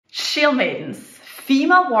Shieldmaidens,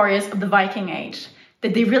 female warriors of the Viking Age.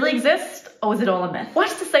 Did they really exist, or was it all a myth?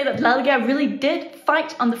 What's to say that Thilde really did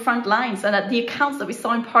fight on the front lines and that the accounts that we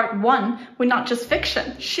saw in part 1 were not just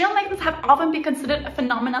fiction? Shieldmaidens have often been considered a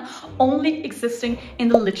phenomenon only existing in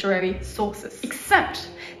the literary sources, except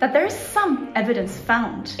that there is some evidence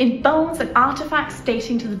found in bones and artifacts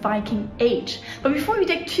dating to the Viking Age. But before we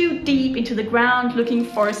dig too deep into the ground looking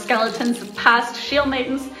for skeletons of past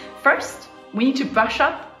Shieldmaidens, first we need to brush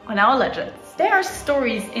up on our legends. There are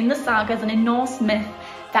stories in the sagas and in Norse myth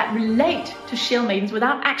that relate to Shieldmaidens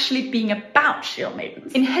without actually being about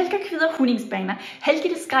Shieldmaidens. In Helge Helge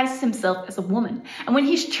disguises himself as a woman, and when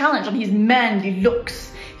he's challenged on his manly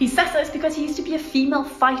looks, he says that it's because he used to be a female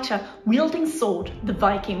fighter wielding sword the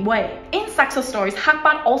Viking way. In Saxo stories,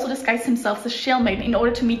 Hagbard also disguises himself as a Shieldmaiden in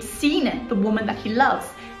order to meet Sine, the woman that he loves.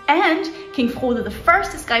 And King Frode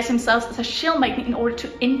I disguised himself as a Shieldmaiden in order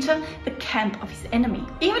to enter the camp of his enemy.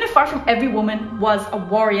 Even if far from every woman was a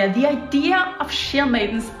warrior, the idea of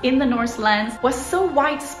Shieldmaidens in the Norse lands was so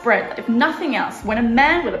widespread that if nothing else, when a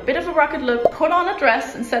man with a bit of a rugged look put on a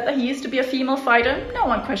dress and said that he used to be a female fighter, no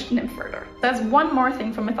one questioned him further. There's one more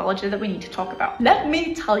thing from mythology that we need to talk about. Let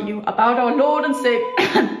me tell you about our Lord and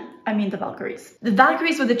Savior. the Valkyries. The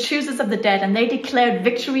Valkyries were the choosers of the dead, and they declared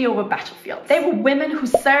victory over battlefields. They were women who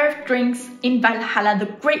served drinks in Valhalla, the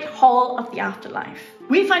great hall of the afterlife.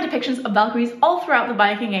 We find depictions of Valkyries all throughout the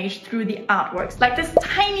Viking Age through the artworks, like this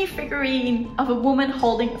tiny figurine of a woman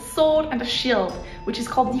holding a sword and a shield, which is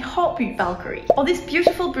called the Harpy Valkyrie. Or this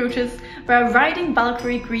beautiful brooches where a riding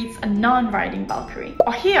Valkyrie greets a non-riding Valkyrie.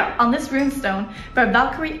 Or here, on this runestone, where a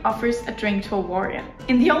Valkyrie offers a drink to a warrior.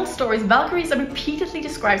 In the old stories, Valkyries are repeatedly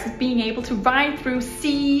described as being able to ride through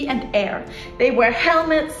sea and air. They wear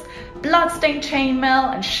helmets, bloodstained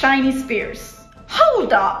chainmail, and shiny spears.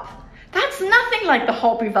 Hold up! That's nothing like the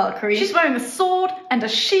Harpy Valkyrie. She's wearing a sword and a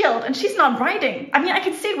shield, and she's not riding. I mean, I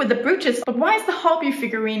can see it with the brooches, but why is the Harpy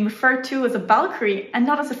figurine referred to as a Valkyrie and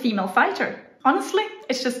not as a female fighter? Honestly,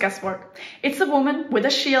 it's just guesswork. It's a woman with a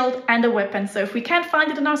shield and a weapon, so if we can't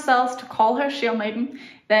find it in ourselves to call her Shieldmaiden,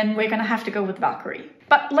 then we're gonna have to go with Valkyrie.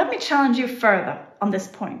 But let me challenge you further on this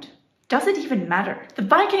point. Does it even matter? The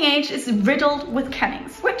Viking Age is riddled with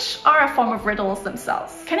kennings, which are a form of riddles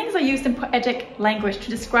themselves. Kennings are used in poetic language to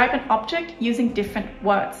describe an object using different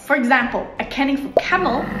words. For example, a kenning for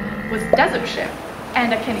camel was desert ship,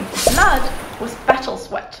 and a kenning for blood was battle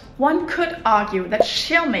sweat. One could argue that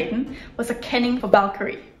Shieldmaiden was a kenning for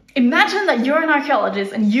Valkyrie. Imagine that you're an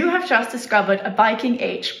archaeologist and you have just discovered a Viking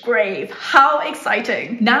Age grave. How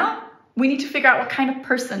exciting! Now, we need to figure out what kind of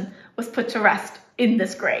person was put to rest in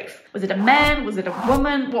this grave. Was it a man? Was it a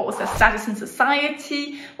woman? What was their status in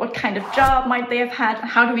society? What kind of job might they have had? And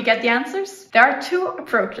how do we get the answers? There are two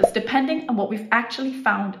approaches depending on what we've actually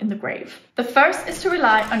found in the grave. The first is to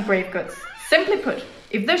rely on grave goods. Simply put,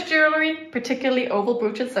 if there's jewelry, particularly oval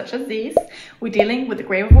brooches such as these, we're dealing with the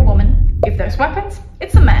grave of a woman. If there's weapons,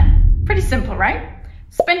 it's a man. Pretty simple, right?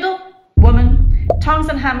 Spindle, woman. Tongs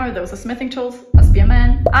and hammer, those are smithing tools, must be a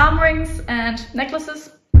man. Arm rings and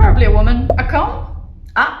necklaces, probably a woman. A comb?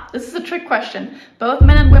 Ah, this is a trick question. Both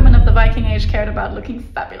men and women of the Viking Age cared about looking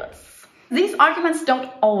fabulous. These arguments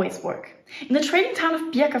don't always work. In the trading town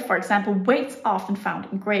of Birka, for example, weights are often found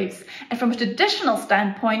in graves. And from a traditional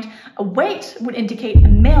standpoint, a weight would indicate a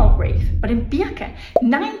male grave. But in Birka,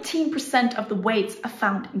 19% of the weights are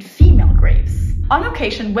found in female graves. On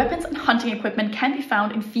occasion, weapons and hunting equipment can be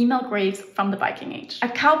found in female graves from the Viking Age.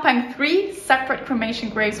 At Kaupang, 3 separate cremation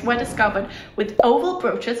graves were discovered with oval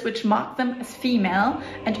brooches which marked them as female,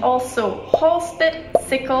 and also horse bit,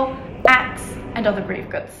 sickle, axe, and other grave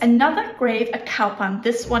goods. Another grave at Kaupang,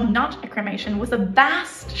 this one not a cremation, was a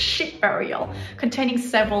vast ship burial containing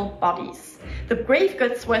several bodies. The grave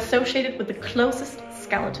goods were associated with the closest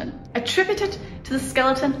skeleton. Attributed to the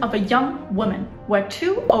skeleton of a young woman were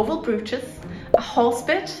 2 oval brooches, a horse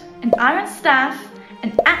bit, an iron staff,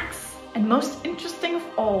 an axe, and most interesting of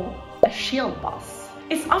all, a shield boss.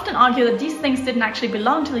 It's often argued that these things didn't actually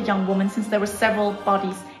belong to the young woman since there were several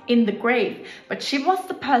bodies in the grave, but she was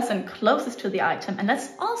the person closest to the item, and let's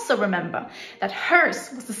also remember that hers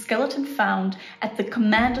was the skeleton found at the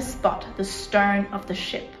commander's spot, the stern of the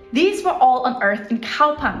ship. These were all unearthed in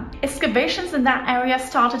Kaupang. Excavations in that area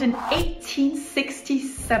started in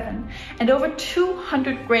 1867, and over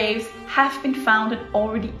 200 graves have been found and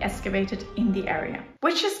already excavated in the area,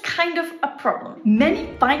 which is kind of a problem.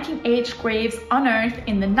 Many Viking Age graves unearthed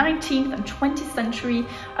in the 19th and 20th century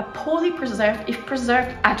are poorly preserved, if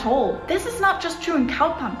preserved at all. This is not just true in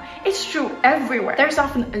Kaupang, it's true everywhere. There's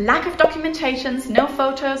often a lack of documentations, no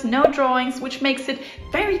photos, no drawings, which makes it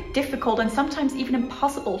very difficult and sometimes even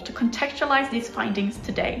impossible to contextualize these findings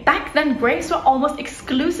today. Back then, graves were almost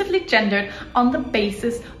exclusively gendered on the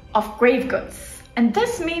basis of grave goods. And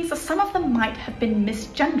this means that some of them might have been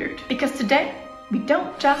misgendered, because today, we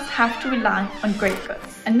don't just have to rely on grave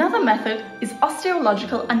goods. Another method is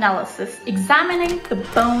osteological analysis, examining the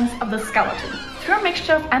bones of the skeleton. Through a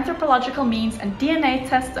mixture of anthropological means and DNA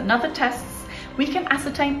tests and other tests, we can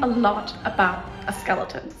ascertain a lot about a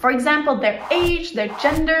skeleton. For example, their age, their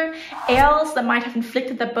gender, ails that might have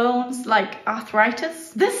inflicted their bones, like arthritis.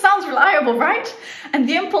 This sounds reliable, right? And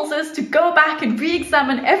the impulse is to go back and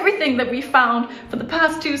re-examine everything that we found for the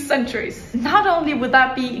past 2 centuries. Not only would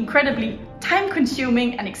that be incredibly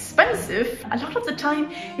time-consuming and expensive, a lot of the time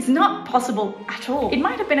it's not possible at all. It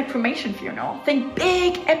might have been a cremation funeral. Think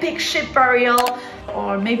big, epic ship burial,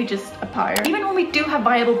 or maybe just a pyre. Even when we do have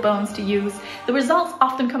viable bones to use, the results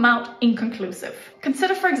often come out inconclusive.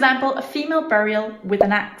 Consider, for example, a female burial with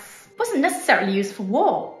an axe. It wasn't necessarily used for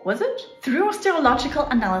war, was it? Through osteological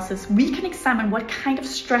analysis, we can examine what kind of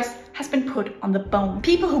stress has been put on the bone.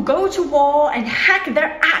 People who go to war and hack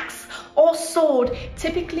their axe or sword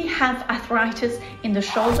typically have arthritis in the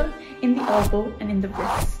shoulder, in the elbow, and in the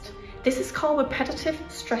wrist. This is called repetitive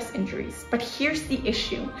stress injuries. But here's the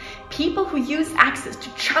issue. People who use axes to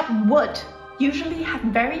chop wood usually have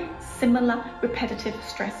very similar repetitive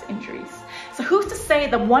stress injuries. So who's to say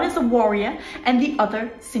that one is a warrior and the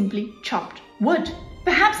other simply chopped wood?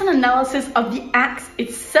 Perhaps an analysis of the axe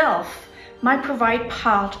itself might provide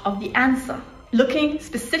part of the answer, looking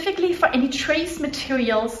specifically for any trace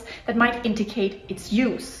materials that might indicate its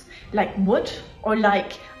use, like wood or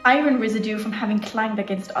like iron residue from having clanged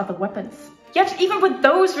against other weapons. Yet even with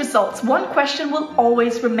those results, one question will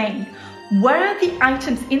always remain. Were the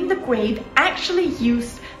items in the grave actually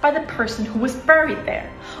used by the person who was buried there?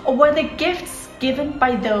 Or were they gifts given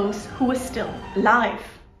by those who were still alive?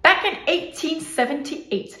 Back in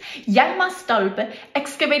 1878, Hjalmar Stolpe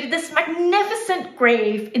excavated this magnificent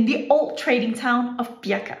grave in the old trading town of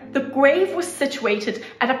Birka. The grave was situated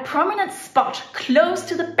at a prominent spot close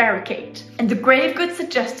to the barricade, and the grave goods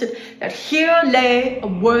suggested that here lay a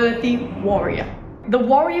worthy warrior. The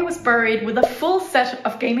warrior was buried with a full set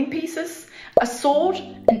of gaming pieces, a sword,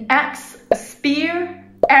 an axe, a spear,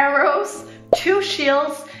 arrows, 2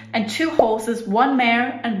 shields, and 2 horses, 1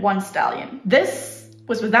 mare and 1 stallion. This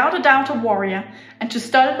was without a doubt a warrior, and to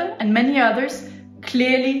Stolpe and many others,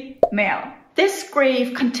 clearly male. This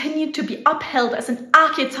grave continued to be upheld as an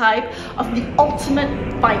archetype of the ultimate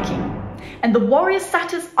Viking. And the warrior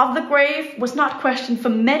status of the grave was not questioned for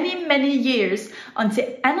many, many years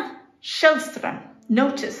until Anna Shellström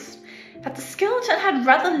noticed that the skeleton had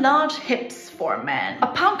rather large hips for a man.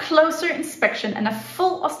 Upon closer inspection and a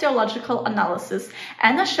full osteological analysis,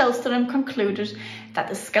 Anna Shellström concluded that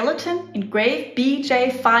the skeleton in grave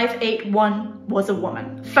BJ581 was a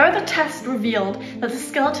woman. Further tests revealed that the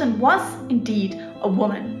skeleton was indeed a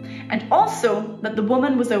woman, and also that the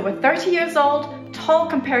woman was over 30 years old, tall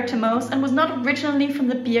compared to most, and was not originally from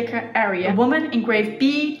the Birka area. The woman in grave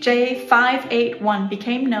BJ581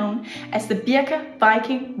 became known as the Birka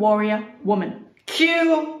Viking Warrior woman.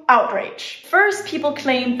 Cue outrage. First, people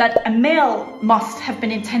claimed that a male must have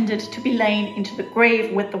been intended to be lain into the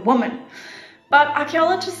grave with the woman. But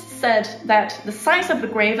archaeologists said that the size of the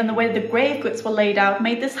grave and the way the grave goods were laid out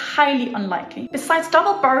made this highly unlikely. Besides,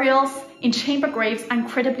 double burials in chamber graves are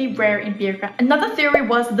incredibly rare in Birka. Another theory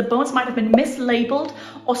was that the bones might have been mislabeled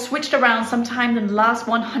or switched around sometime in the last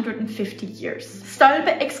 150 years. Stolpe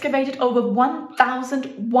excavated over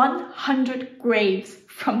 1,100 graves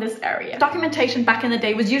from this area. Documentation back in the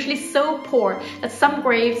day was usually so poor that some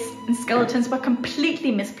graves and skeletons were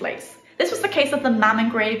completely misplaced. This was the case of the Mammon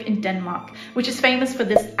grave in Denmark, which is famous for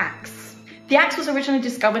this axe. The axe was originally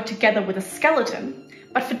discovered together with a skeleton,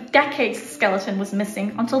 but for decades the skeleton was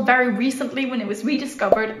missing until very recently when it was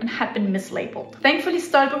rediscovered and had been mislabeled. Thankfully,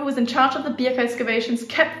 Stolpe, who was in charge of the Birka excavations,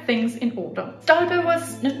 kept things in order. Stolpe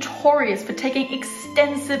was notorious for taking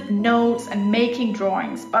extensive notes and making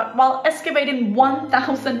drawings, but while excavating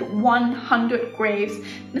 1,100 graves,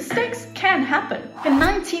 mistakes can happen. In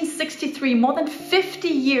 1963, more than 50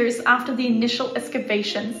 years after the initial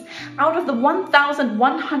excavations, out of the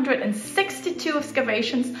 1,162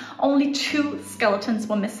 excavations, only 2 skeletons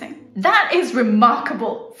were missing. That is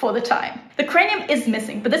remarkable for the time. The cranium is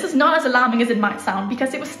missing, but this is not as alarming as it might sound,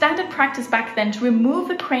 because it was standard practice back then to remove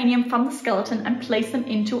the cranium from the skeleton and place them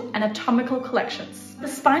into anatomical collections. The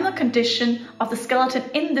spinal condition of the skeleton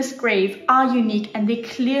in this grave are unique, and they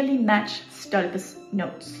clearly match Stolpe's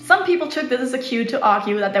notes. Some people took this as a cue to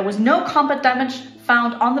argue that there was no combat damage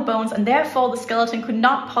found on the bones, and therefore the skeleton could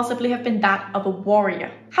not possibly have been that of a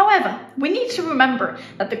warrior. However, we need to remember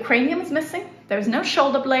that the cranium is missing, there is no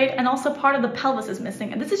shoulder blade, and also part of the pelvis is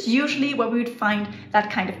missing, and this is usually where we would find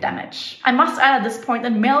that kind of damage. I must add at this point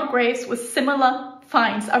that male graves with similar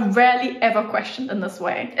finds are rarely ever questioned in this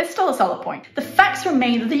way. It's still a solid point. The facts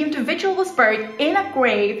remain that the individual was buried in a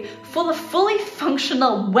grave full of fully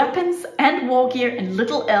functional weapons and war gear and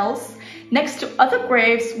little else, next to other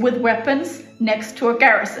graves with weapons next to a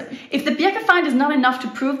garrison. If the Birka find is not enough to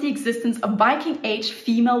prove the existence of Viking Age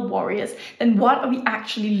female warriors, then what are we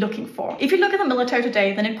actually looking for? If you look at the military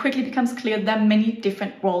today, then it quickly becomes clear there are many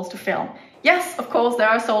different roles to fill. Yes, of course, there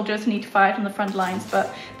are soldiers who need to fight on the front lines,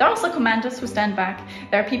 but there are also commanders who stand back.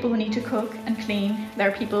 There are people who need to cook and clean. There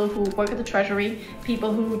are people who work at the treasury,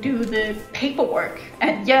 people who do the paperwork.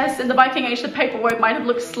 And yes, in the Viking Age, the paperwork might have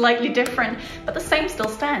looked slightly different, but the same still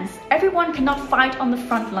stands. Everyone cannot fight on the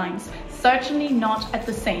front lines, certainly not at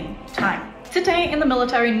the same time. Today in the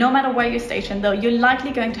military, no matter where you're stationed though, you're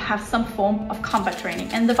likely going to have some form of combat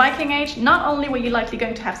training. In the Viking Age, not only were you likely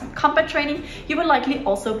going to have some combat training, you were likely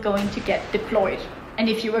also going to get deployed. And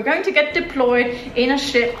if you were going to get deployed in a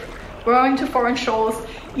ship, going to foreign shores,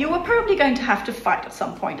 you were probably going to have to fight at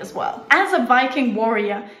some point as well. As a Viking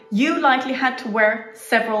warrior, you likely had to wear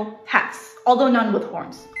several hats, although none with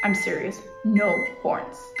horns. I'm serious, no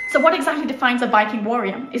horns. So what exactly defines a Viking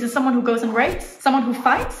warrior? Is it someone who goes and raids? Someone who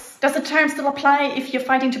fights? Does the term still apply if you're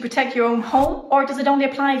fighting to protect your own home? Or does it only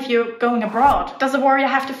apply if you're going abroad? Does a warrior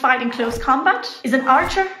have to fight in close combat? Is an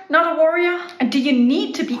archer not a warrior? And do you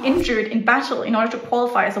need to be injured in battle in order to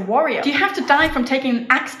qualify as a warrior? Do you have to die from taking an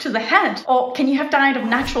axe to the head? Or can you have died of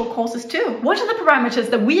natural causes too? What are the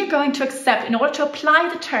parameters that we are going to accept in order to apply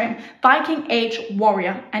the term Viking Age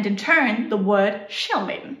warrior and in turn the word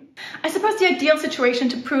shieldmaiden? I suppose the ideal situation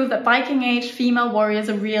to prove that Viking Age female warriors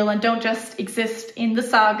are real and don't just exist in the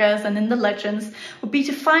sagas and in the legends would be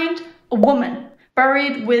to find a woman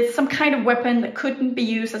buried with some kind of weapon that couldn't be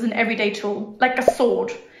used as an everyday tool, like a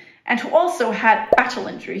sword, and who also had battle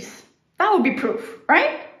injuries. That would be proof,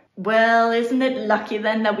 right? Well, isn't it lucky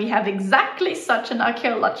then that we have exactly such an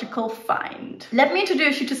archaeological find? Let me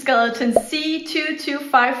introduce you to skeleton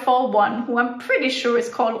C22541, who I'm pretty sure is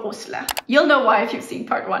called Rusla. You'll know why if you've seen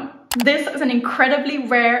part 1. This is an incredibly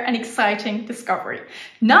rare and exciting discovery.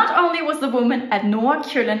 Not only was the woman at Noa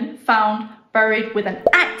Kjollen found buried with an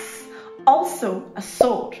axe, also a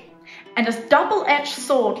sword. And a double-edged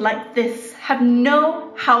sword like this have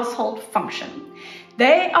no household function.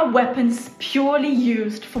 They are weapons purely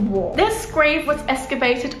used for war. This grave was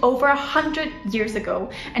excavated over 100 years ago,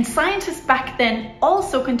 and scientists back then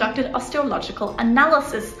also conducted osteological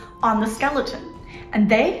analysis on the skeleton. And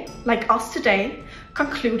they, like us today,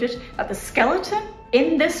 concluded that the skeleton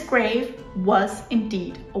in this grave was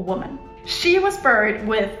indeed a woman. She was buried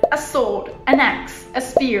with a sword, an axe, a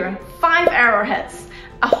spear, 5 arrowheads,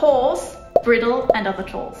 a horse, bridle, and other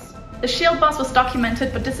tools. The shield boss was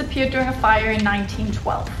documented but disappeared during a fire in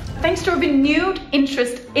 1912. Thanks to a renewed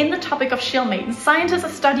interest in the topic of shieldmaidens, scientists are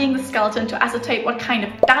studying the skeleton to ascertain what kind of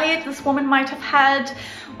diet this woman might have had,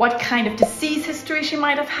 what kind of disease history she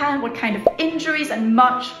might have had, what kind of injuries, and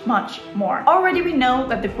much, much more. Already we know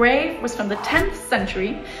that the grave was from the 10th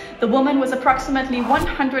century. The woman was approximately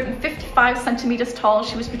 155 centimeters tall.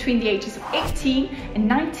 She was between the ages of 18 and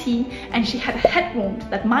 19, and she had a head wound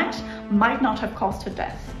that might not have caused her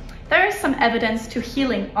death. There is some evidence to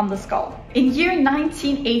healing on the skull. In year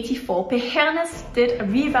 1984, P. Hernes did a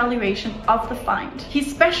re-evaluation of the find. He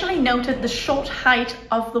especially noted the short height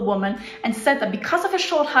of the woman and said that because of her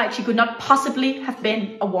short height, she could not possibly have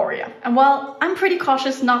been a warrior. And while I'm pretty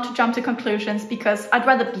cautious not to jump to conclusions because I'd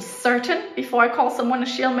rather be certain before I call someone a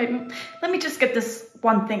shieldmaiden, let me just get this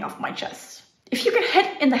one thing off my chest. If you get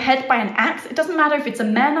hit in the head by an axe, it doesn't matter if it's a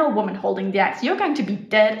man or a woman holding the axe, you're going to be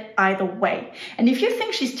dead either way. And if you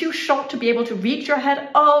think she's too short to be able to reach your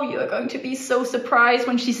head, oh, you're going to be so surprised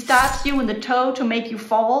when she stabs you in the toe to make you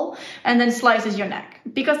fall and then slices your neck.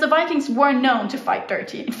 Because the Vikings were known to fight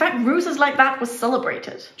dirty. In fact, ruses like that was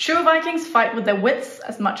celebrated. True Vikings fight with their wits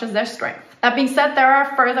as much as their strength. That being said, there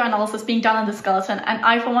are further analysis being done on the skeleton, and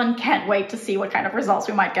I for one can't wait to see what kind of results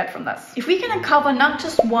we might get from this. If we can uncover not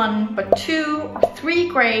just 1, but 2 or 3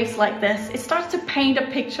 graves like this, it starts to paint a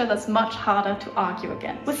picture that's much harder to argue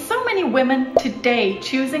against. With so many women today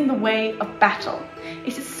choosing the way of battle,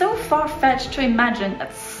 it is so far-fetched to imagine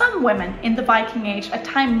that some women in the Viking Age, a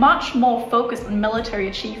time much more focused on military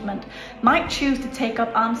achievement, might choose to take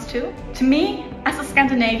up arms too. To me, as a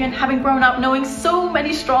Scandinavian, having grown up knowing so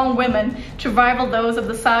many strong women to rival those of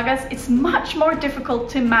the sagas, it's much more difficult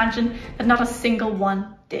to imagine that not a single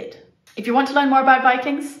one did. If you want to learn more about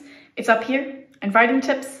Vikings, it's up here and writing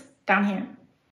tips down here.